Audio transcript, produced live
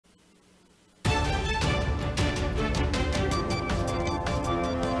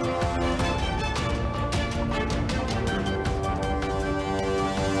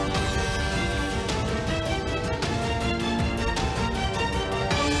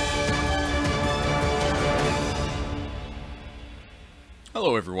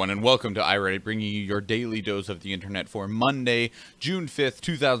Hello everyone and welcome to iReadit, bringing you your daily dose of the internet for Monday, June 5th,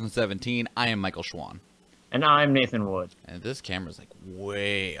 2017. I am Michael Schwahn. And I'm Nathan Wood. And this camera's like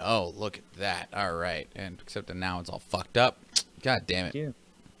way, oh, look at that. Alright, and except that now it's all fucked up. God damn it. Yeah.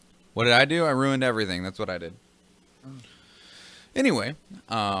 What did I do? I ruined everything. That's what I did. Anyway,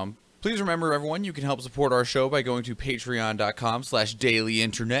 please remember everyone, you can help support our show by going to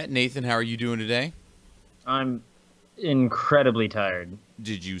patreon.com/dailyinternet. Nathan, how are you doing today? I'm incredibly tired.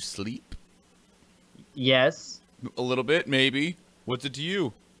 Did you sleep? Yes. A little bit, maybe. What's it to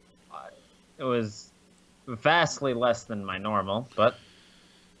you? It was vastly less than my normal, but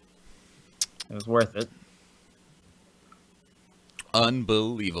it was worth it.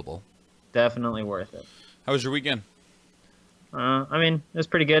 Unbelievable. Definitely worth it. How was your weekend? I mean, it was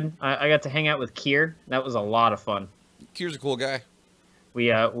pretty good. I got to hang out with Kier. That was a lot of fun. Kier's a cool guy. We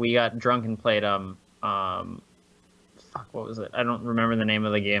got drunk and played fuck, what was it? I don't remember the name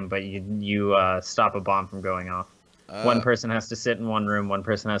of the game, but you stop a bomb from going off. One person has to sit in one room, one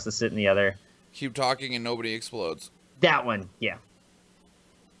person has to sit in the other. Keep talking and nobody explodes. That one, yeah.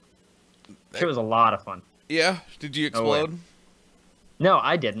 It was a lot of fun. Yeah? Did you explode? No,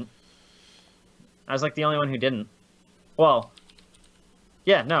 I didn't. I was like the only one who didn't. Well,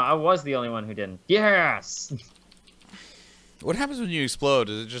 yeah, no, I was the only one who didn't. Yes! What happens when you explode?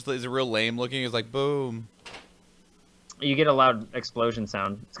 Is it real lame looking? It's like boom. You get a loud explosion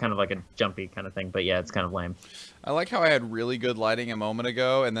sound. It's kind of like a jumpy kind of thing, but yeah, it's kind of lame. I like how I had really good lighting a moment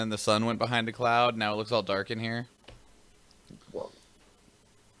ago, and then the sun went behind a cloud. Now it looks all dark in here. Whoa.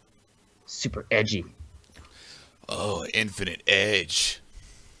 Super edgy. Oh, infinite edge.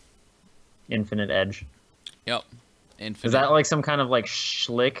 Infinite edge. Yep. Infinite. Is that like some kind of like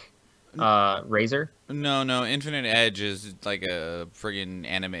schlick razor? No. Infinite edge is like a friggin'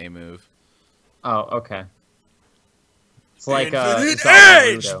 anime move. Oh, okay. It's like Infinite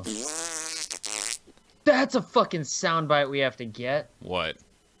edge! That's a fucking soundbite we have to get. What?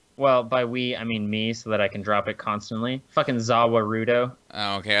 Well, by we, I mean me, so that I can drop it constantly. Fucking Zawarudo.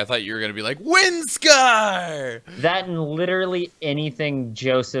 Oh, okay, I thought you were gonna be like, Windscar! That and literally anything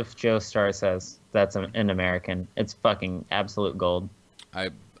Joseph Joestar says that's an American. It's fucking absolute gold. I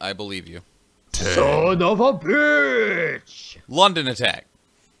believe you. Son of a bitch! London attack.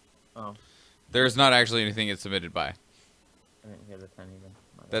 Oh. There's not actually anything it's submitted by. I didn't hear the 10 even.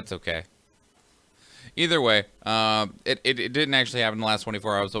 That's okay. Either way, it didn't actually happen in the last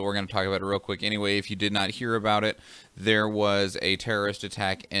 24 hours, but we're going to talk about it real quick anyway. If you did not hear about it, there was a terrorist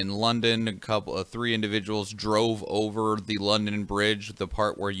attack in London. Three individuals drove over the London Bridge, the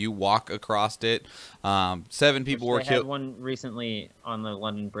part where you walk across it. 7 people were killed. They had one recently on the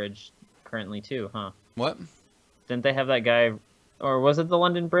London Bridge currently too, huh? What? Didn't they have that guy, or was it the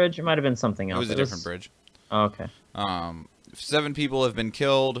London Bridge? It might have been something else. It was a different bridge. Oh, okay. 7 people have been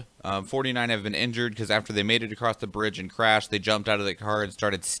killed, 49 have been injured because after they made it across the bridge and crashed, they jumped out of the car and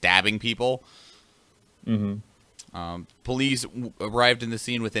started stabbing people. Police arrived in the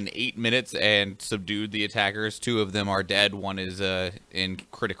scene within 8 minutes and subdued the attackers. 2 of them are dead. One is in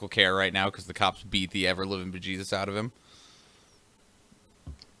critical care right now because the cops beat the ever-living bejesus out of him.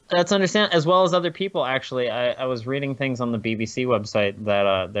 That's understand, as well as other people, actually. I was reading things on the BBC website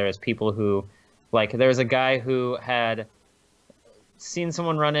that there's people who, like, there's a guy who had seen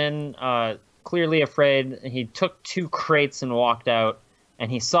someone run in, clearly afraid. He took 2 crates and walked out,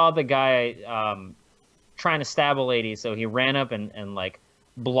 and he saw the guy trying to stab a lady, so he ran up and like,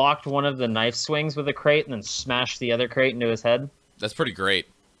 blocked one of the knife swings with a crate and then smashed the other crate into his head. That's pretty great.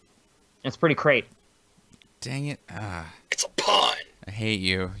 It's pretty great. Dang it. It's a pun! I hate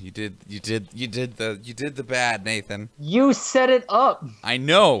you. You did the bad, Nathan. You set it up! I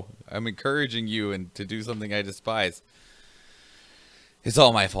know! I'm encouraging you and to do something I despise. It's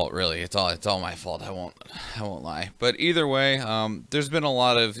all my fault, really. It's all my fault. I won't lie. But either way, there's been a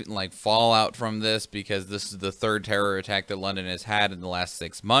lot of like fallout from this because this is the 3rd terror attack that London has had in the last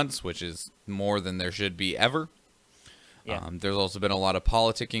 6 months, which is more than there should be ever. Yeah. There's also been a lot of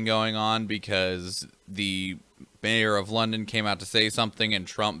politicking going on because the mayor of London came out to say something and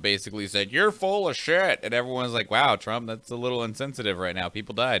Trump basically said, "You're full of shit," and everyone's like, "Wow, Trump, that's a little insensitive right now.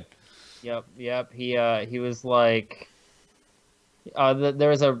 People died." Yep. He was like, there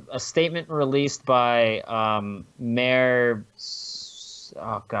was a statement released by Mayor.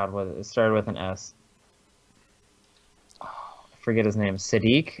 Oh God, it started with an S. Oh, I forget his name.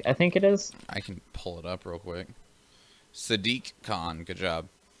 Sadiq, I think it is. I can pull it up real quick. Sadiq Khan, good job.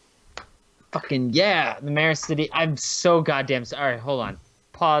 Fucking yeah, the Mayor Sadiq. I'm so goddamn sorry. All right, hold on.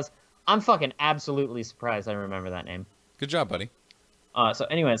 Pause. I'm fucking absolutely surprised I remember that name. Good job, buddy. So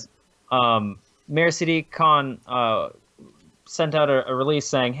anyways, Mayor Sadiq Khan sent out a release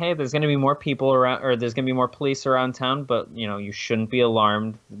saying, hey, there's going to be more people around, or there's going to be more police around town, but, you know, you shouldn't be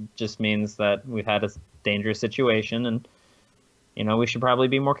alarmed. It just means that we've had a dangerous situation, and, you know, we should probably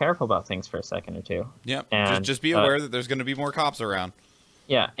be more careful about things for a second or two. Yep. And, Just be aware that there's going to be more cops around.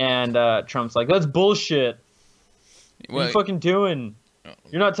 Yeah, and Trump's like, that's bullshit. What are you fucking doing?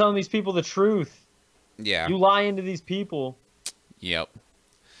 You're not telling these people the truth. Yeah. You lie into these people. Yep.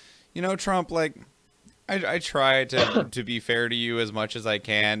 You know, Trump, like, I try to be fair to you as much as I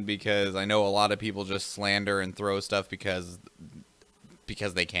can, because I know a lot of people just slander and throw stuff because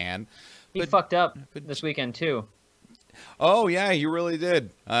they can. He fucked up this weekend too. Oh yeah, he really did.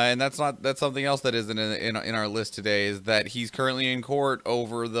 And that's something else that isn't in our list today, is that he's currently in court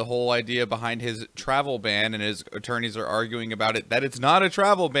over the whole idea behind his travel ban, and his attorneys are arguing about it, that it's not a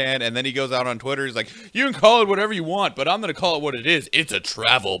travel ban. And then he goes out on Twitter, he's like, you can call it whatever you want, but I'm going to call it what it is. It's a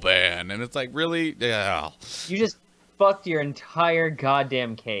travel ban. And it's like, really? Yeah. You just fucked your entire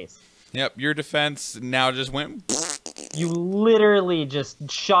goddamn case. Yep, your defense now just went... You literally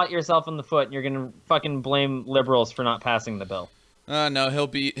just shot yourself in the foot, and you're gonna fucking blame liberals for not passing the bill. No,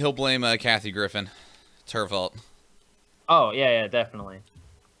 he'll blame Kathy Griffin. It's her fault. Oh, yeah, definitely.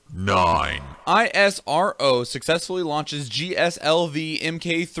 9. ISRO successfully launches GSLV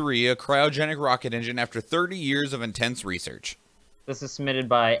MK-III, a cryogenic rocket engine, after 30 years of intense research. This is submitted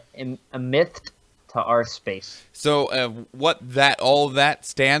by a myth to our space. So what all that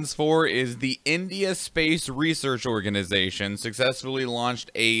stands for is the India Space Research Organization successfully launched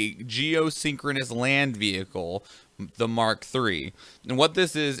a geosynchronous land vehicle, the Mark III. And what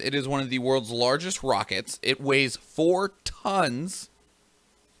this is, it is one of the world's largest rockets. It weighs 4 tons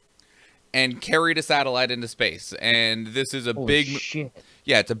and carried a satellite into space. And this is a Holy shit.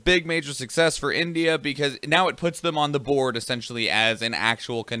 Yeah, it's a big major success for India, because now it puts them on the board essentially as an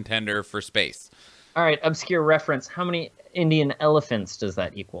actual contender for space. All right, obscure reference. How many Indian elephants does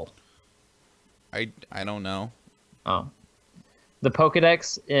that equal? I don't know. Oh. The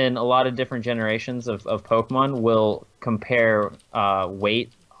Pokedex in a lot of different generations of Pokemon will compare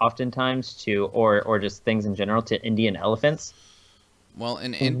weight oftentimes to, or just things in general, to Indian elephants. Well,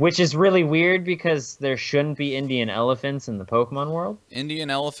 which is really weird, because there shouldn't be Indian elephants in the Pokemon world. Indian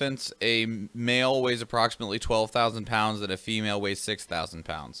elephants, a male weighs approximately 12,000 pounds and a female weighs 6,000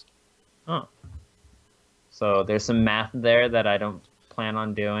 pounds. Oh. So there's some math there that I don't plan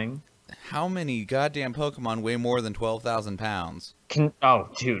on doing. How many goddamn Pokemon weigh more than 12,000 pounds? Oh,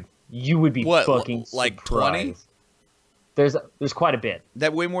 dude, you would be fucking like surprised. 20? There's quite a bit.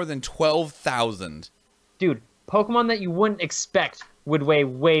 That weigh more than 12,000. Dude, Pokemon that you wouldn't expect would weigh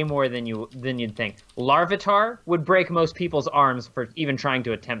way more than you'd think. Larvitar would break most people's arms for even trying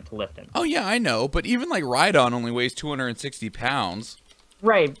to attempt to lift him. Oh yeah, I know, but even like Rhydon only weighs 260 pounds.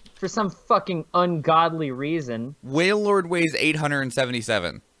 Right, for some fucking ungodly reason. Wailord weighs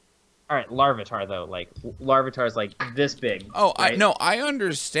 877. All right, Larvitar though, like Larvitar's like this big. Oh, right? I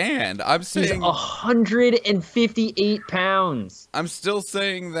understand. I'm saying he's 158 pounds. I'm still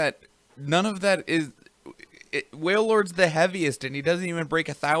saying that none of that is. Wailord's the heaviest, and he doesn't even break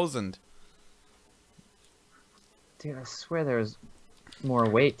 1,000. Dude, I swear there's more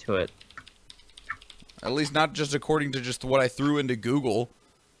weight to it. At least not just according to just what I threw into Google.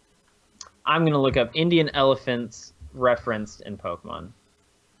 I'm going to look up Indian elephants referenced in Pokemon.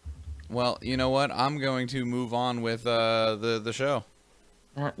 Well, you know what? I'm going to move on with the show.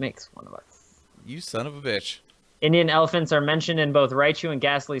 That makes one of us. You son of a bitch. Indian elephants are mentioned in both Raichu and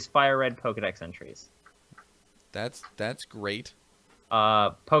Ghastly's Fire Red Pokedex entries. That's great.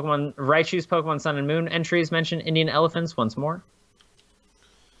 Raichu's Pokemon Sun and Moon entries mention Indian elephants once more.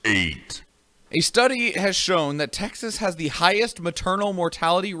 8. A study has shown that Texas has the highest maternal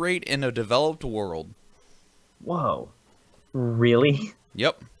mortality rate in a developed world. Whoa. Really?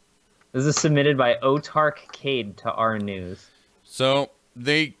 Yep. This is submitted by Otark Cade to our news. So,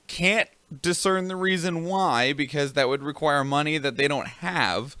 they can't discern the reason why, because that would require money that they don't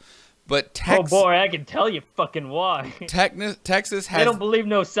have. But oh boy, I can tell you fucking why. Texas has... They don't believe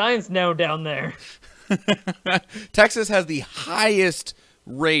no science now down there. Texas has the highest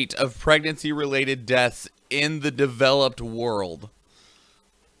rate of pregnancy-related deaths in the developed world.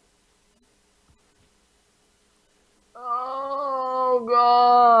 Oh,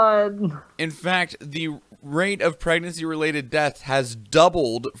 God. In fact, the rate of pregnancy-related death has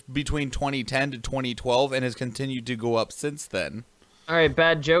doubled between 2010 to 2012 and has continued to go up since then. All right,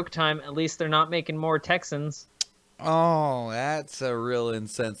 bad joke time. At least they're not making more Texans. Oh, that's a real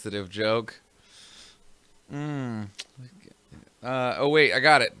insensitive joke. Oh, wait, I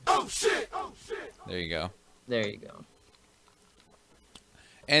got it. Oh, shit! Oh, shit! There you go. There you go.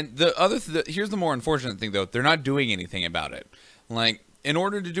 And the other, here's the more unfortunate thing, though. They're not doing anything about it. Like, in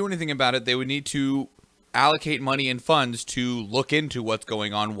order to do anything about it, they would need to allocate money and funds to look into what's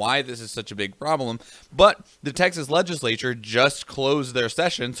going on, why this is such a big problem. But the Texas legislature just closed their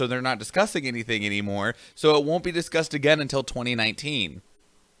session, so they're not discussing anything anymore. So it won't be discussed again until 2019.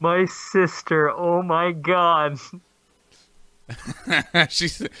 My sister, oh my god.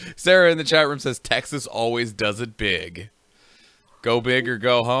 Sarah in the chat room says Texas always does it big. Go big or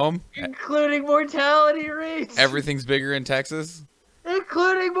go home. Including mortality rates. Everything's bigger in Texas.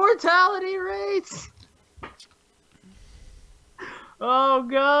 Including mortality rates. Oh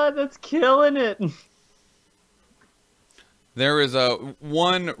god, that's killing it. There is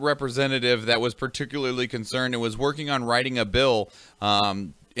one representative that was particularly concerned and was working on writing a bill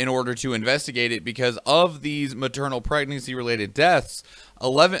in order to investigate it because of these maternal pregnancy-related deaths.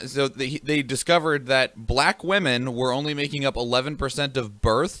 So they discovered that black women were only making up 11% of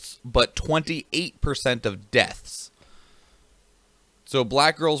births, but 28% of deaths. So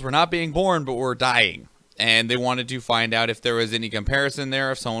black girls were not being born, but were dying. And they wanted to find out if there was any comparison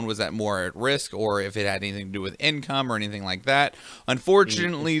there, if someone was more at risk, or if it had anything to do with income or anything like that.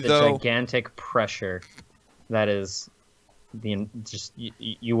 Unfortunately, the though, gigantic pressure that is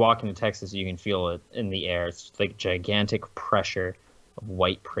you walk into Texas, you can feel it in the air. It's like gigantic pressure of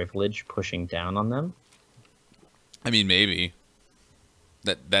white privilege pushing down on them. I mean, maybe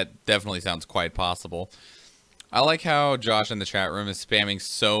that definitely sounds quite possible. I like how Josh in the chat room is spamming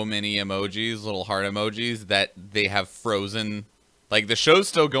so many emojis, little heart emojis, that they have frozen. Like, the show's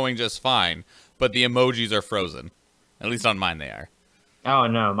still going just fine, but the emojis are frozen. At least on mine they are. Oh,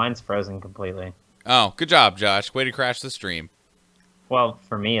 no, mine's frozen completely. Oh, good job, Josh. Way to crash the stream. Well,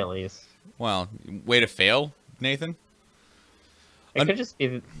 for me at least. Well, way to fail, Nathan. It could just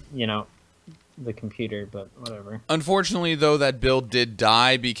be, the computer, but whatever. Unfortunately, though, that bill did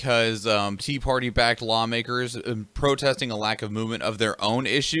die because Tea Party-backed lawmakers protesting a lack of movement of their own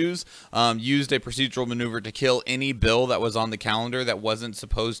issues used a procedural maneuver to kill any bill that was on the calendar that wasn't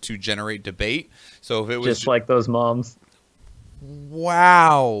supposed to generate debate. So if it was just like those moms.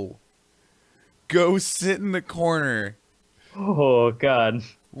 Wow. Go sit in the corner. Oh, God.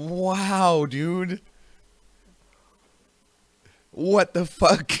 Wow, dude. What the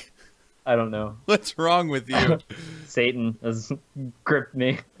fuck? I don't know. What's wrong with you? Satan has gripped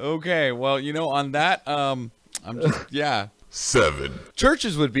me. Okay, well, on that, I'm just, yeah. 7.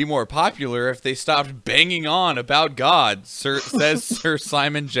 Churches would be more popular if they stopped banging on about God, says Sir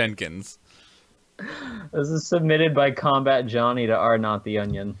Simon Jenkins. This is submitted by Combat Johnny to R Not the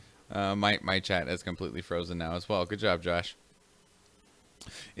Onion. My chat is completely frozen now as well. Good job, Josh.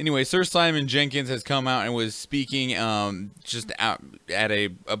 Anyway, Sir Simon Jenkins has come out and was speaking just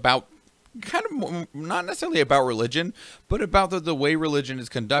about kind of not necessarily about religion, but about the way religion is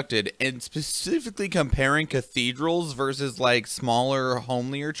conducted, and specifically comparing cathedrals versus like smaller,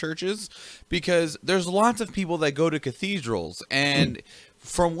 homelier churches, because there's lots of people that go to cathedrals, and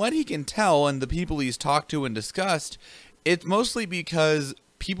from what he can tell and the people he's talked to and discussed, it's mostly because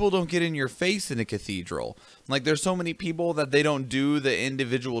people don't get in your face in a cathedral. Like, there's so many people that they don't do the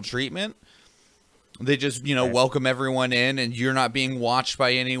individual treatment. They just, welcome everyone in, and you're not being watched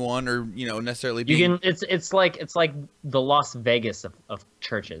by anyone, or necessarily being... It's like the Las Vegas of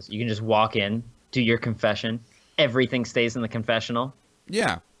churches. You can just walk in, do your confession, everything stays in the confessional.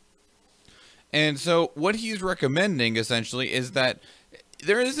 Yeah. And so what he's recommending essentially is that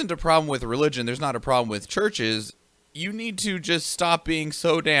there isn't a problem with religion. There's not a problem with churches. You need to just stop being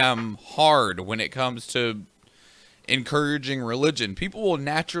so damn hard when it comes to encouraging religion. People will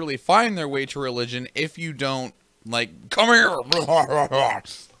naturally find their way to religion if you don't, like, come here.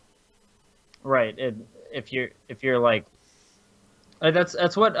 Right. If you're like,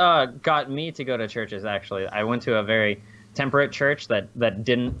 that's what got me to go to churches. Actually, I went to a very temperate church that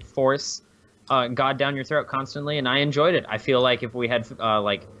didn't force God down your throat constantly, and I enjoyed it. I feel like if we had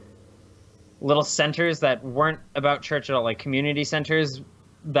like little centers that weren't about church at all, like community centers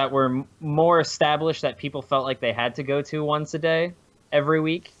that were more established, that people felt like they had to go to once a day, every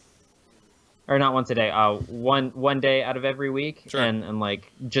week, or not once a day, one day out of every week, sure. and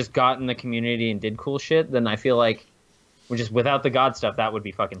like just got in the community and did cool shit, then I feel like, just without the God stuff, that would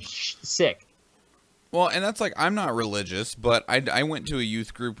be fucking sick. Well, and that's like, I'm not religious, but I went to a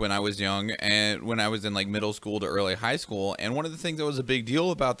youth group when I was young, and when I was in like middle school to early high school, and one of the things that was a big deal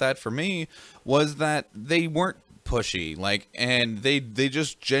about that for me was that they weren't pushy, like, and they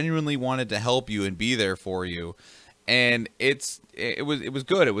just genuinely wanted to help you and be there for you. and it was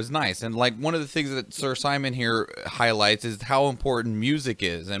good. It was nice. And like one of the things that Sir Simon here highlights is how important music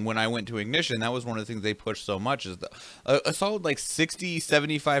is. And when I went to Ignition, that was one of the things they pushed so much is a solid like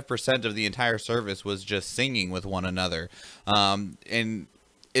 60-75% of the entire service was just singing with one another. And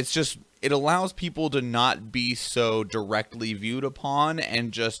it's just, it allows people to not be so directly viewed upon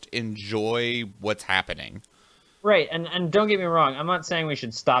and just enjoy what's happening. Right, and don't get me wrong, I'm not saying we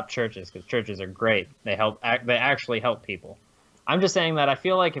should stop churches, because churches are great. They actually help people. I'm just saying that I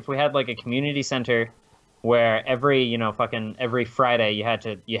feel like if we had like a community center where every Friday you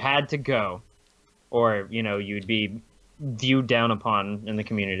had to go, or you'd be viewed down upon in the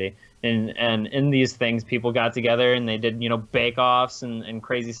community, and in these things people got together and they did bake-offs and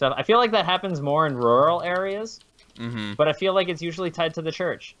crazy stuff. I feel like that happens more in rural areas, but I feel like it's usually tied to the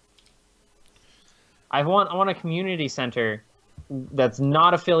church. I want a community center that's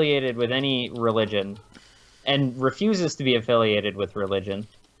not affiliated with any religion and refuses to be affiliated with religion.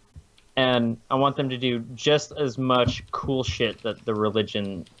 And I want them to do just as much cool shit that the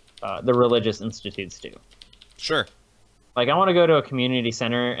religious institutes do. Sure. Like, I want to go to a community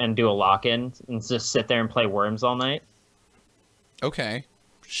center and do a lock-in and just sit there and play Worms all night. Okay.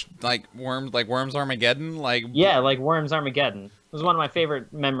 Like Worms Armageddon? Yeah, like Worms Armageddon. It was one of my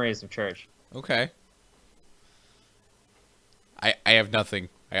favorite memories of church. Okay. I have nothing.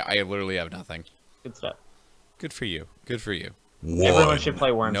 I literally have nothing. Good stuff. Good for you. Good for you. Everyone should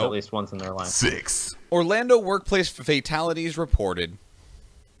play Worms at least once in their life. 6. Orlando workplace fatalities reported.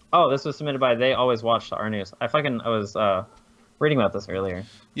 Oh, this was submitted by They Always Watch our news. I was reading about this earlier.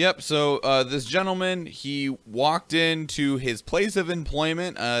 Yep. So this gentleman, he walked into his place of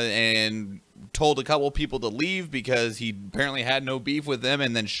employment and told a couple people to leave because he apparently had no beef with them,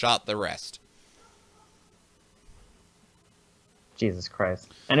 and then shot the rest. Jesus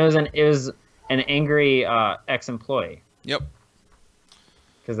Christ! And it was an angry ex-employee. Yep.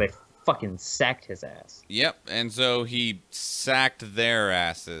 Because they fucking sacked his ass. Yep. And so he sacked their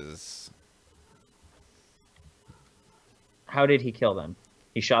asses. How did he kill them?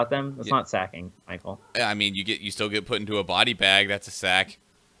 He shot them? That's not sacking, Michael. I mean, you still get put into a body bag. That's a sack.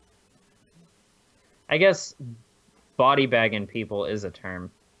 I guess body bagging people is a term.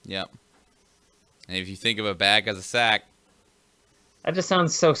 Yep. And if you think of a bag as a sack. That just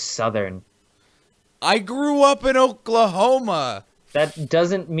sounds so southern. I grew up in Oklahoma. That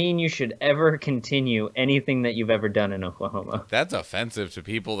doesn't mean you should ever continue anything that you've ever done in Oklahoma. That's offensive to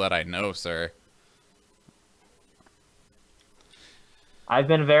people that I know, sir. I've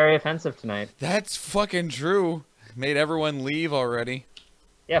been very offensive tonight. That's fucking true. Made everyone leave already.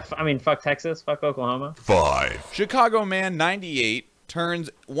 Yeah, I mean, fuck Texas, fuck Oklahoma. 5. Chicago man 98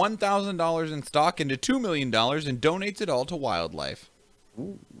 turns $1,000 in stock into $2 million and donates it all to wildlife.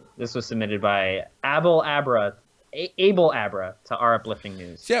 Ooh. This was submitted by Abel Abra to our uplifting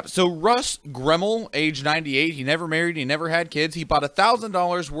news. Yep. So Russ Gremmel, age 98, he never married, he never had kids. He bought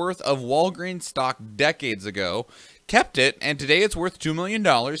 $1,000 worth of Walgreens stock decades ago, kept it, and today it's worth $2 million.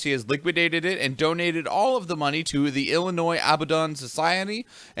 He has liquidated it and donated all of the money to the Illinois Audubon Society,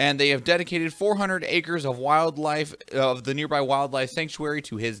 and they have dedicated 400 acres of wildlife of the nearby wildlife sanctuary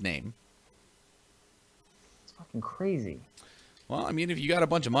to his name. It's fucking crazy. Well, I mean, if you got a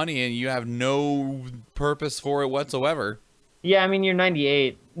bunch of money and you have no purpose for it whatsoever. Yeah, I mean, you're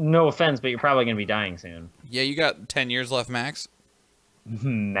 98. No offense, but you're probably going to be dying soon. Yeah, you got 10 years left, max.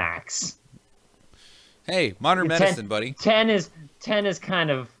 Max. Hey, modern medicine, buddy. 10 is kind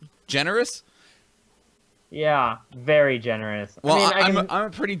of... Generous? Yeah, very generous. Well, I mean, I'm a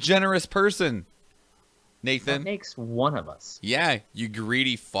pretty generous person, Nathan. That makes one of us. Yeah, you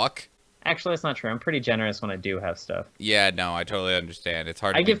greedy fuck. Actually, that's not true. I'm pretty generous when I do have stuff. Yeah, no, I totally understand. It's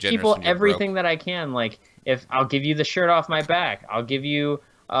hard to I be give generous people when you're everything broke. that I can. Like, if I'll give you the shirt off my back, I'll give you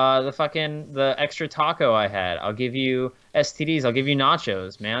the extra taco I had. I'll give you STDs. I'll give you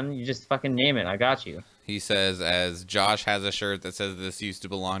nachos, man. You just fucking name it. I got you. He says, as Josh has a shirt that says this used to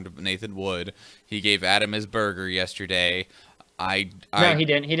belong to Nathan Wood. He gave Adam his burger yesterday. No, he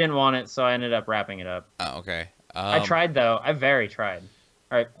didn't. He didn't want it, so I ended up wrapping it up. Oh, okay. I tried though. I very tried.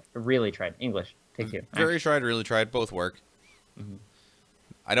 All right, really tried. English. Take two. Very tried, really tried. Both work. Mm-hmm.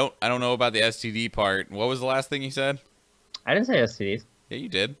 I don't know about the STD part. What was the last thing you said? I didn't say STDs. Yeah, you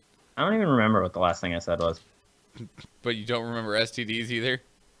did. I don't even remember what the last thing I said was. But you don't remember STDs either?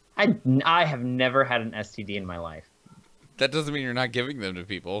 I have never had an STD in my life. That doesn't mean you're not giving them to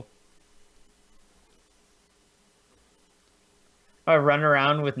people. I run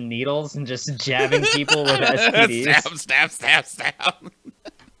around with needles and just jabbing people with STDs. Stab.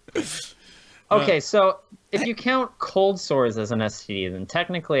 Okay, so if you count cold sores as an STD, then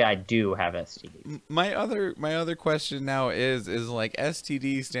technically I do have STD. My other question now is like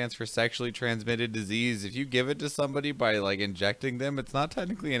STD stands for sexually transmitted disease. If you give it to somebody by like injecting them, it's not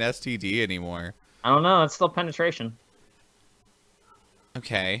technically an STD anymore. I don't know. It's still penetration.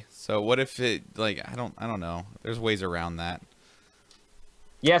 Okay, so what if it like I don't know. There's ways around that.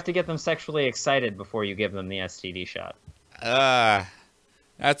 You have to get them sexually excited before you give them the STD shot.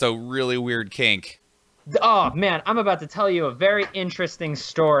 That's a really weird kink. Oh man, I'm about to tell you a very interesting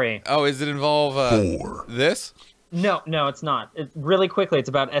story. Oh, does it involve this? No, it's not. Really quickly, it's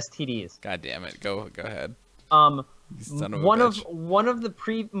about STDs. God damn it! Go ahead. One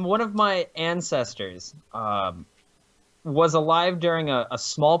of my ancestors was alive during a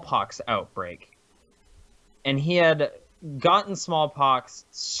smallpox outbreak, and he had gotten smallpox,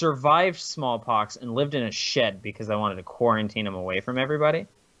 survived smallpox, and lived in a shed because I wanted to quarantine him away from everybody.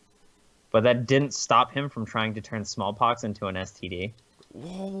 But that didn't stop him from trying to turn smallpox into an STD.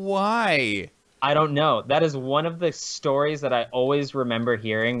 Why? I don't know. That is one of the stories that I always remember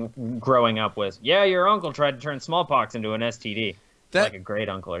hearing growing up was, yeah, your uncle tried to turn smallpox into an STD. Like a great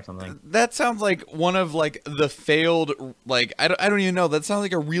uncle or something. That sounds like one of like the failed, like, I don't even know. That sounds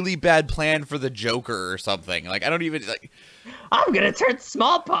like a really bad plan for the Joker or something. Like, I don't even, like. I'm going to turn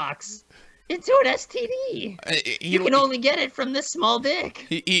smallpox into an STD. You can only get it from this small dick.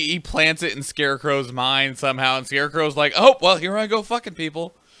 He plants it in Scarecrow's mind somehow, and Scarecrow's like, oh, well, here I go fucking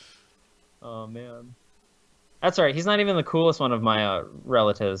people. Oh, man. That's all right. He's not even the coolest one of my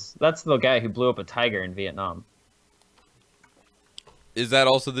relatives. That's the guy who blew up a tiger in Vietnam. Is that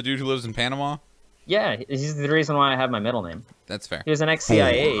also the dude who lives in Panama? Yeah, he's the reason why I have my middle name. That's fair. He was an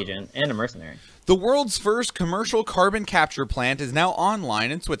ex-CIA agent and a mercenary. The world's first commercial carbon capture plant is now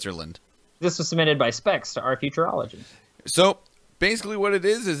online in Switzerland. This was submitted by Specs to our Futurology. So, basically what it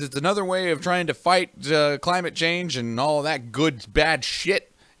is it's another way of trying to fight climate change and all that good, bad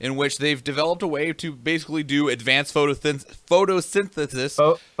shit, in which they've developed a way to basically do advanced photosynthesis.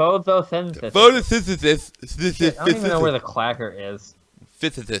 Photosynthesis. Shit, I don't even know where the clacker is.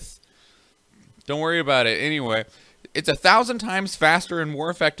 Don't worry about it. Anyway, it's 1,000 times faster and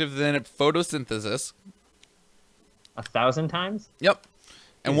more effective than photosynthesis. 1,000 times? Yep.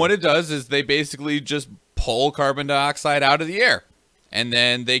 And what it does is they basically just pull carbon dioxide out of the air. And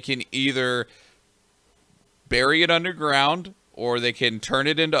then they can either bury it underground, or they can turn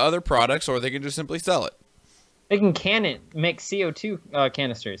it into other products, or they can just simply sell it. They can can it, make CO2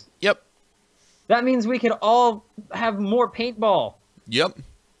 canisters. Yep. That means we could all have more paintball. Yep.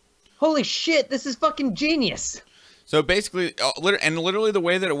 Holy shit, this is fucking genius. So basically, literally the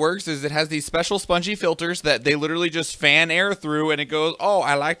way that it works is it has these special spongy filters that they literally just fan air through, and it goes, oh,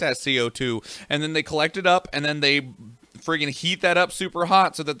 I like that CO2. And then they collect it up, and then they friggin' heat that up super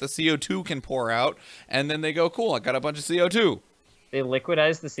hot so that the CO2 can pour out. And then they go, cool, I got a bunch of CO2. They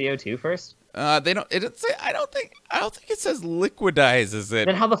liquidize the CO2 first? They don't. It doesn't say. I don't think it says liquidizes it.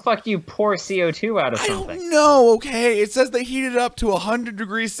 Then how the fuck do you pour CO2 out of something? I don't know. Okay, it says they heat it up to 100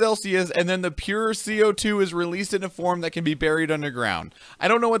 degrees Celsius, and then the pure CO2 is released in a form that can be buried underground. I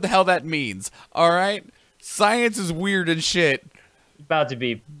don't know what the hell that means. All right, science is weird and shit. About to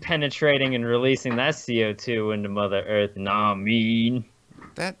be penetrating and releasing that CO2 into Mother Earth. Nah, mean.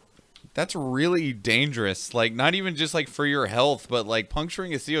 That's really dangerous. Like, not even just like for your health, but like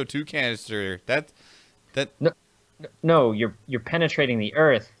puncturing a CO2 canister. No, you're penetrating the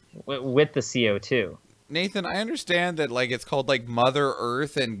Earth with the CO2. Nathan, I understand that like it's called like Mother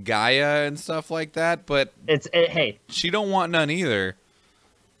Earth and Gaia and stuff like that, but hey, she don't want none either.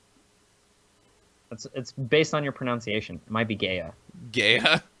 It's based on your pronunciation. It might be Gaia.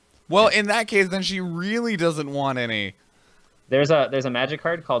 Gaia? Well, in that case, then she really doesn't want any. There's a magic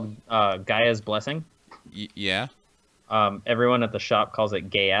card called Gaia's Blessing. Yeah. Everyone at the shop calls it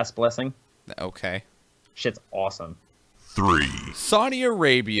Gay-ass Blessing. Okay. Shit's awesome. 3. Saudi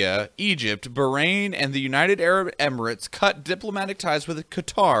Arabia, Egypt, Bahrain, and the United Arab Emirates cut diplomatic ties with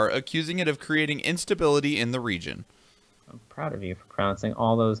Qatar, accusing it of creating instability in the region. I'm proud of you for pronouncing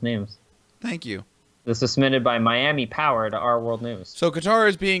all those names. Thank you. This is submitted by Miami Power to Our World News. So Qatar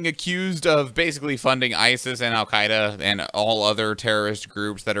is being accused of basically funding ISIS and Al-qaeda and all other terrorist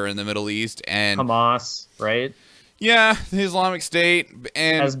groups that are in the Middle East. And Hamas, right? Yeah, the Islamic State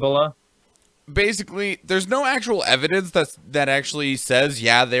and Hezbollah. Basically, there's no actual evidence that actually says,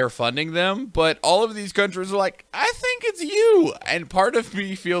 yeah, they're funding them, but all of these countries are like, I think it's you. And part of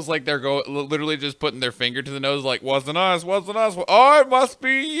me feels like they're literally just putting their finger to the nose like, wasn't us. Oh, it must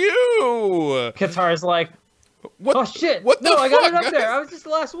be you. Qatar's like, what, oh, shit. What the no, fuck, I got it up guys? there. I was just the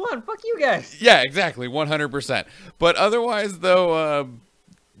last one. Fuck you guys. Yeah, exactly. 100%. But otherwise, though,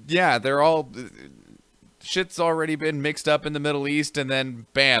 yeah, they're all... shit's already been mixed up in the Middle East, and then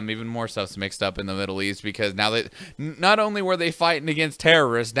bam, even more stuff's mixed up in the Middle East because now that not only were they fighting against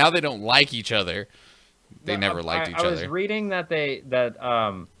terrorists, now they don't like each other. They never liked each other. I was reading that they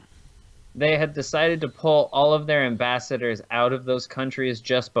had decided to pull all of their ambassadors out of those countries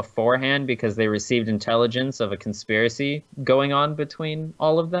just beforehand because they received intelligence of a conspiracy going on between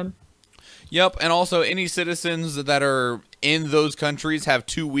all of them. Yep, and also any citizens that are in those countries have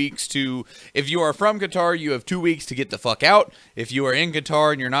 2 weeks to. If you are from Qatar, you have 2 weeks to get the fuck out. If you are in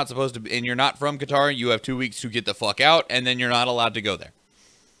Qatar and you're not supposed to, and you're not from Qatar, you have 2 weeks to get the fuck out, and then you're not allowed to go there.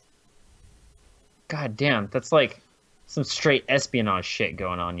 God damn, that's like some straight espionage shit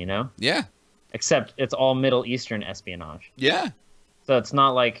going on, you know? Yeah. Except it's all Middle Eastern espionage. Yeah. So it's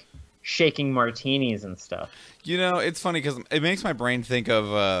not like shaking martinis and stuff. You know, it's funny because it makes my brain think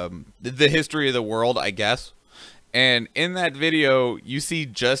of the history of the world, I guess. And in that video, you see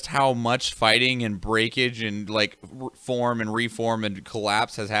just how much fighting and breakage and like form and reform and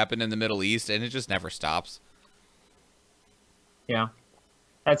collapse has happened in the Middle East, and it just never stops. Yeah.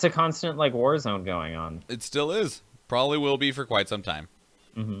 That's a constant like war zone going on. It still is. Probably will be for quite some time.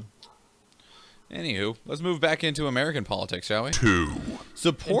 Mm-hmm. Anywho, let's move back into American politics, shall we? 2.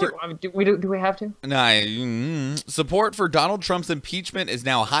 Support. Do we have to? Support for Donald Trump's impeachment is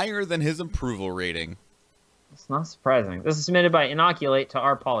now higher than his approval rating. It's not surprising. This is submitted by Inoculate to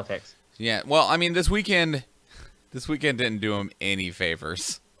Our Politics. Yeah, well, I mean, this weekend didn't do him any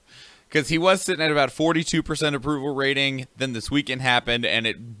favors. Because he was sitting at about 42% approval rating. Then this weekend happened, and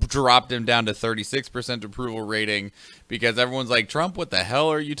it dropped him down to 36% approval rating. Because everyone's like, Trump, what the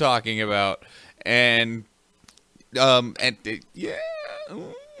hell are you talking about? And 43%.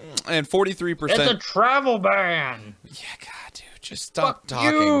 It's a travel ban. Yeah, God, dude, just stop Fuck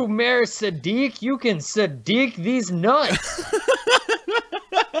talking. you, Mayor Sadiq. You can Sadiq these nuts.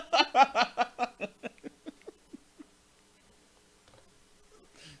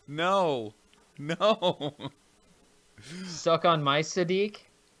 No. Suck on my Sadiq.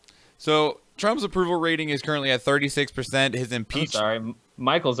 So Trump's approval rating is currently at 36%. His I'm impeachment. sorry,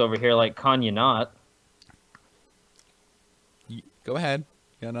 Michael's over here like Kanye not. Go ahead.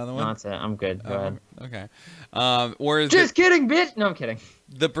 Got another one? No, that's it. I'm good. Go ahead. Okay. Whereas Just kidding, bitch. No, I'm kidding.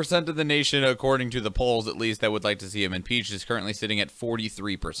 the percent of the nation, according to the polls at least, that would like to see him impeached is currently sitting at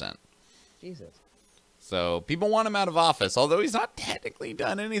 43%. Jesus. So people want him out of office, although he's not technically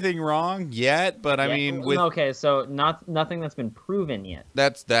done anything wrong yet. But I mean, with okay, so nothing that's been proven yet.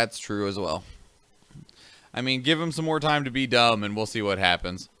 that's true as well. I mean, give him some more time to be dumb, and we'll see what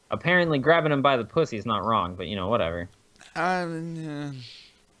happens. Apparently, grabbing him by the pussy is not wrong, but whatever. I mean,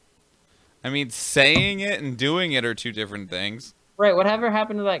 saying it and doing it are two different things. Right. Whatever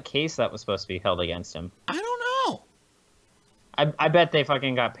happened to that case that was supposed to be held against him? I don't know. I bet they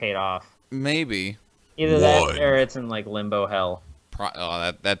fucking got paid off. Maybe. Either that or it's in like limbo hell.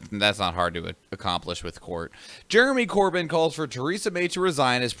 That's not hard to accomplish with court. Jeremy Corbyn calls for Theresa May to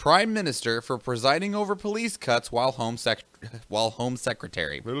resign as Prime Minister for presiding over police cuts while Home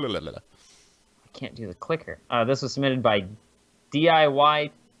Secretary. I can't do the clicker. This was submitted by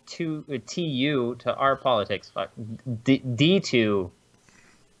DIY TU to Our Politics. Fuck. D2.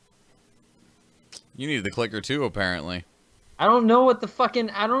 You need the clicker too, apparently. I don't know what the fucking...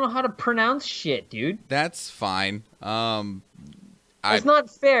 I don't know how to pronounce shit, dude. That's fine. It's not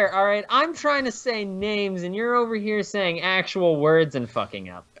fair, all right? I'm trying to say names, and you're over here saying actual words and fucking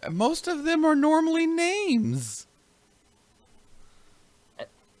up. Most of them are normally names.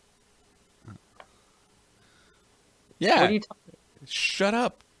 Yeah. What are you talking about? Shut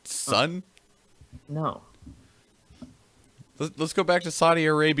up, son. No. Let's go back to Saudi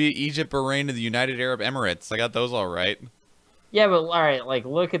Arabia, Egypt, Bahrain, and the United Arab Emirates. I got those all right. Yeah, but all right, like,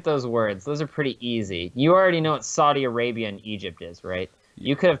 look at those words. Those are pretty easy. You already know what Saudi Arabia and Egypt is, right?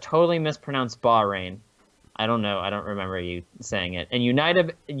 You could have totally mispronounced Bahrain. I don't know. I don't remember you saying it. And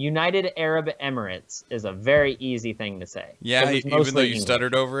United Arab Emirates is a very easy thing to say. Yeah, even though you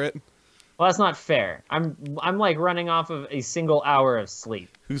stuttered over it? Well, that's not fair. I'm like running off of a single hour of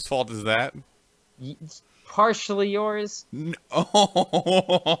sleep. Whose fault is that? Partially yours.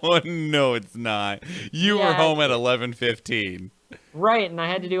 Oh, no, it's not. You were home at 11:15. Right, and I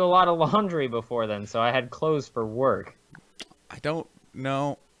had to do a lot of laundry before then, so I had clothes for work. I don't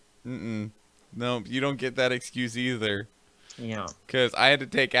know. No, you don't get that excuse either. Yeah. Because I had to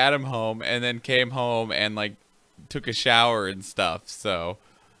take Adam home and then came home and, like, took a shower and stuff, so.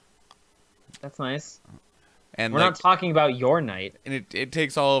 That's nice. And we're not talking about your night. And it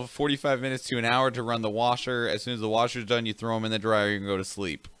takes all of 45 minutes to an hour to run the washer. As soon as the washer's done, you throw them in the dryer and go to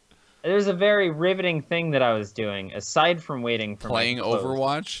sleep. There's a very riveting thing that I was doing, aside from waiting for playing my clothes.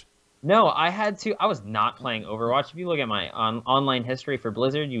 Overwatch? No, I was not playing Overwatch. If you look at my online history for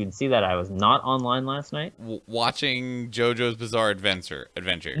Blizzard, you would see that I was not online last night. Watching JoJo's Bizarre Adventure.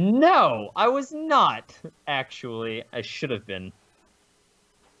 No, I was not. Actually, I should have been.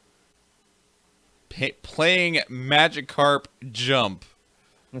 Playing Magikarp Jump.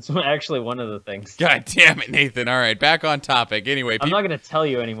 That's actually one of the things. God damn it, Nathan. All right, back on topic. Anyway, I'm not going to tell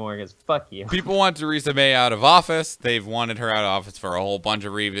you anymore because fuck you. People want Theresa May out of office. They've wanted her out of office for a whole bunch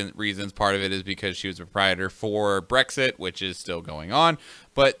of reasons. Part of it is because she was a proprietor for Brexit, which is still going on.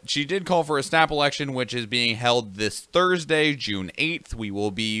 But she did call for a snap election, which is being held this Thursday, June 8th. We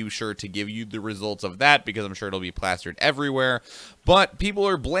will be sure to give you the results of that because I'm sure it'll be plastered everywhere. But people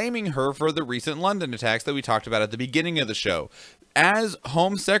are blaming her for the recent London attacks that we talked about at the beginning of the show. As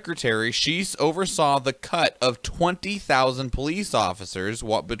Home Secretary, she oversaw the cut of 20,000 police officers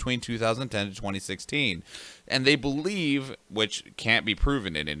between 2010 to 2016. And they believe, which can't be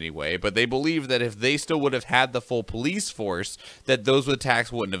proven in any way, but they believe that if they still would have had the full police force, that those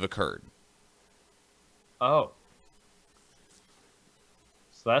attacks wouldn't have occurred. Oh.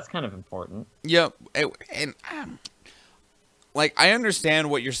 So that's kind of important. Yeah, and like, I understand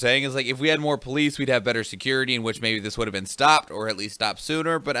what you're saying is, like, if we had more police, we'd have better security, in which maybe this would have been stopped, or at least stopped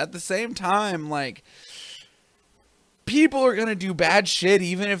sooner. But at the same time, like, people are going to do bad shit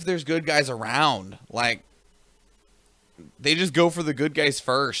even if there's good guys around. Like, they just go for the good guys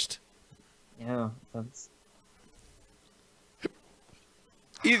first. Yeah, that's...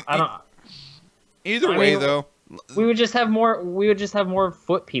 Either way, though... We would just have more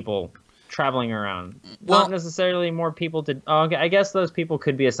foot people traveling around. Well, not necessarily more people to... Oh, okay, I guess those people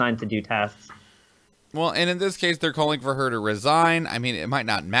could be assigned to do tasks. Well, and in this case, they're calling for her to resign. I mean, it might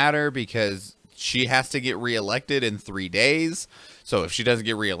not matter because she has to get reelected in 3 days. So if she doesn't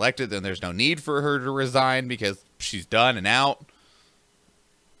get reelected, then there's no need for her to resign because she's done and out.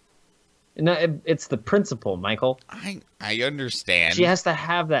 No, it's the principle, Michael. I understand. She has to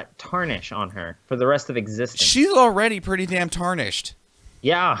have that tarnish on her for the rest of existence. She's already pretty damn tarnished.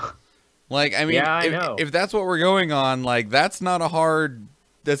 Yeah. Like, I mean, yeah, I know. If that's what we're going on, like, that's not a hard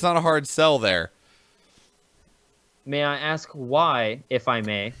sell there. May I ask why, if I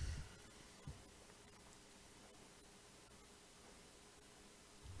may?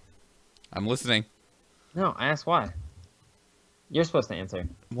 I'm listening. No, I asked why. You're supposed to answer.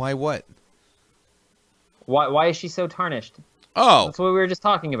 Why what? Why is she so tarnished? Oh. That's what we were just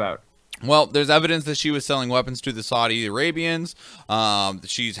talking about. Well, there's evidence that she was selling weapons to the Saudi Arabians.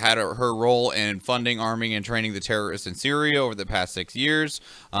 She's had her role in funding, arming, and training the terrorists in Syria over the past 6 years.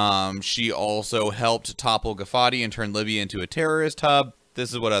 She also helped topple Gaddafi and turn Libya into a terrorist hub.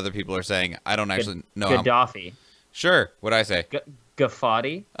 This is what other people are saying. I don't actually know. Gaddafi. Sure. What'd I say?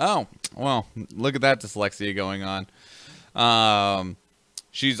 Gaddafi. Oh, well, look at that dyslexia going on.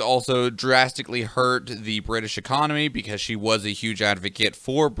 She's also drastically hurt the British economy because she was a huge advocate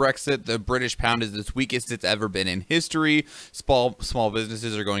for Brexit. The British pound is the weakest it's ever been in history. Small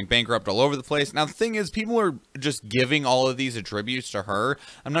businesses are going bankrupt all over the place. Now, the thing is, people are just giving all of these attributes to her.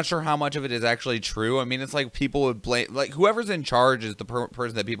 I'm not sure how much of it is actually true. I mean, it's like people would blame, like, whoever's in charge is the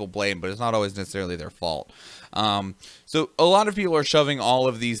person that people blame, but it's not always necessarily their fault. So a lot of people are shoving all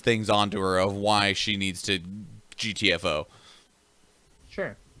of these things onto her of why she needs to GTFO.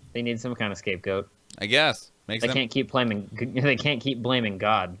 Sure, they need some kind of scapegoat. I guess. They can't keep blaming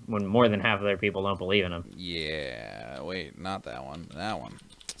God when more than half of their people don't believe in him. Yeah, wait, not that one. That one.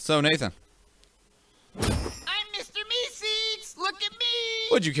 So, Nathan. I'm Mr. Meeseeks! Look at me!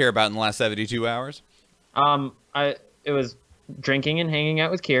 What'd you care about in the last 72 hours? It was drinking and hanging out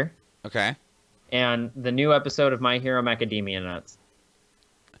with Kier. Okay. And the new episode of My Hero Macadamia Nuts.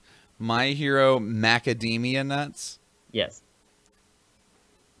 My Hero Macadamia Nuts? Yes.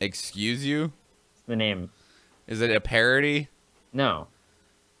 Excuse you? It's the name. Is it a parody? No.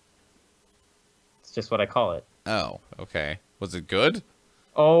 It's just what I call it. Oh, okay. Was it good?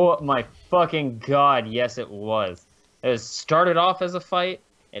 Oh my fucking god, yes it was. It started off as a fight,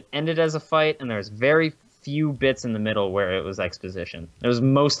 it ended as a fight, and there's very few bits in the middle where it was exposition. It was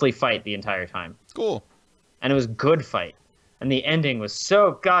mostly fight the entire time. Cool. And it was good fight. And the ending was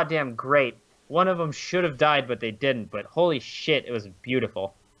so goddamn great. One of them should have died, but they didn't. But holy shit, it was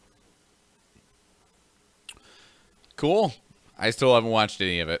beautiful. Cool. I still haven't watched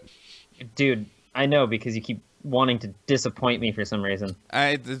any of it. Dude, I know because you keep wanting to disappoint me for some reason.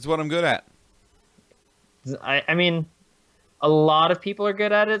 It's what I'm good at. I mean, a lot of people are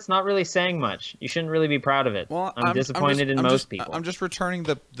good at it. It's not really saying much. You shouldn't really be proud of it. Well, I'm disappointed in most people. I'm just returning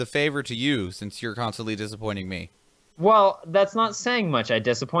the favor to you since you're constantly disappointing me. Well, that's not saying much. I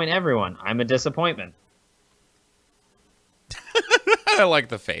disappoint everyone. I'm a disappointment. I like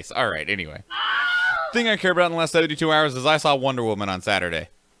the face. All right, anyway. Thing I care about in the last 72 hours is I saw Wonder Woman on Saturday.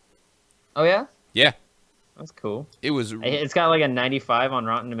 Oh, yeah? Yeah. That's cool. It was... It's got like a 95 on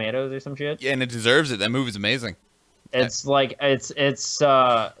Rotten Tomatoes or some shit. Yeah, and it deserves it. That movie's amazing. It's like, it's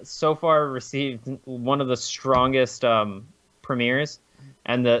so far received one of the strongest premieres.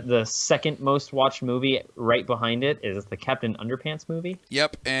 And the second most watched movie right behind it is the Captain Underpants movie.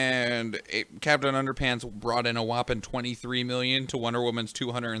 Yep, and Captain Underpants brought in a whopping $23 million to Wonder Woman's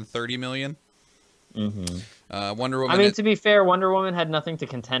 $230 million. Mm-hmm. Wonder Woman. I mean, to be fair, Wonder Woman had nothing to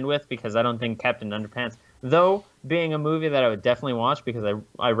contend with because I don't think Captain Underpants, though being a movie that I would definitely watch because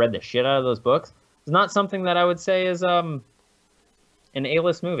I read the shit out of those books, is not something that I would say is an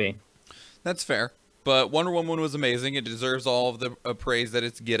A-list movie. That's fair. But Wonder Woman was amazing. It deserves all of the praise that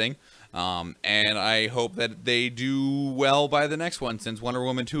it's getting. And I hope that they do well by the next one, since Wonder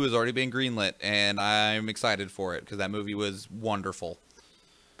Woman 2 has already been greenlit. And I'm excited for it, because that movie was wonderful.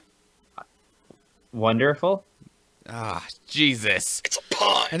 Wonderful? Ah, Jesus. It's a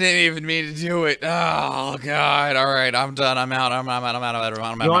pun. I didn't even mean to do it. Oh, God. All right, I'm done. I'm out. I'm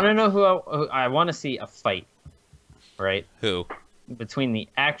out. You want to know who I want to see a fight, right? Who? Between the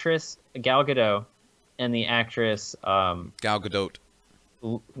actress Gal Gadot and the actress Gal Gadot.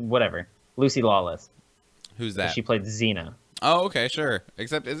 Whatever, Lucy Lawless. Who's that? She played Xena. Oh, okay, sure.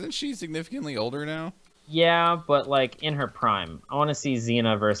 Except, isn't she significantly older now? Yeah, but like in her prime. I want to see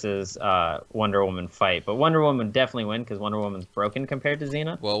Xena versus Wonder Woman fight, but Wonder Woman would definitely win because Wonder Woman's broken compared to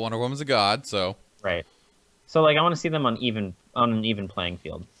Xena. Well, Wonder Woman's a god, so right. So like, I want to see them on an even playing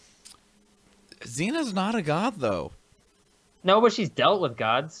field. Xena's not a god, though. No, but she's dealt with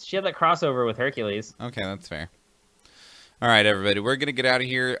gods. She had that crossover with Hercules. Okay, that's fair. All right, everybody, we're going to get out of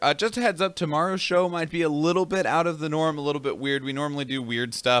here. Just a heads up, tomorrow's show might be a little bit out of the norm, a little bit weird. We normally do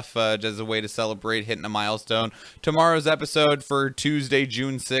weird stuff just as a way to celebrate hitting a milestone. Tomorrow's episode for Tuesday,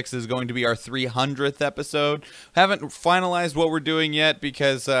 June 6th is going to be our 300th episode. Haven't finalized what we're doing yet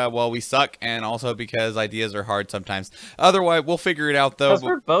because, well, we suck, and also because ideas are hard sometimes. Otherwise, we'll figure it out, though. Because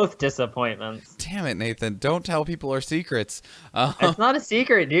we're both disappointments. Damn it, Nathan. Don't tell people our secrets. It's not a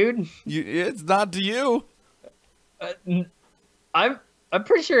secret, dude. It's not to you. I'm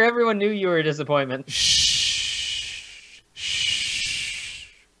pretty sure everyone knew you were a disappointment. Shh. Shh.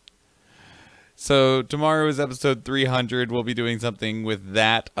 So tomorrow is episode 300. We'll be doing something with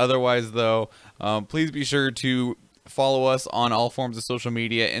that. Otherwise, though, please be sure to follow us on all forms of social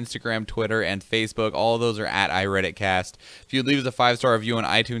media, Instagram, Twitter, and Facebook. All of those are at iReaditCast. If you'd leave us a 5-star review on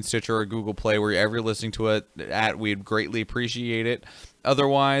iTunes, Stitcher, or Google Play, wherever you're listening to it at, we'd greatly appreciate it.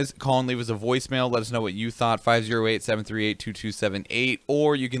 Otherwise, call and leave us a voicemail. Let us know what you thought, 508-738-2278.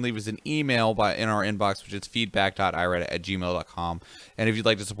 Or you can leave us an email in our inbox, which is feedback.ireadit@gmail.com. And if you'd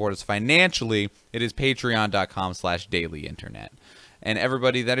like to support us financially, it is patreon.com/dailyinternet. And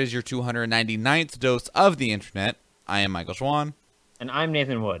everybody, that is your 299th dose of the internet. I am Michael Schwahn. And I'm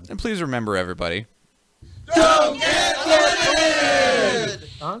Nathan Wood. And please remember, everybody, Don't get loaded!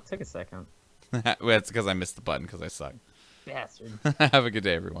 Oh, it took a second. That's because I missed the button because I suck. Bastard. Have a good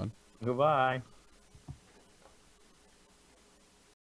day, everyone. Goodbye.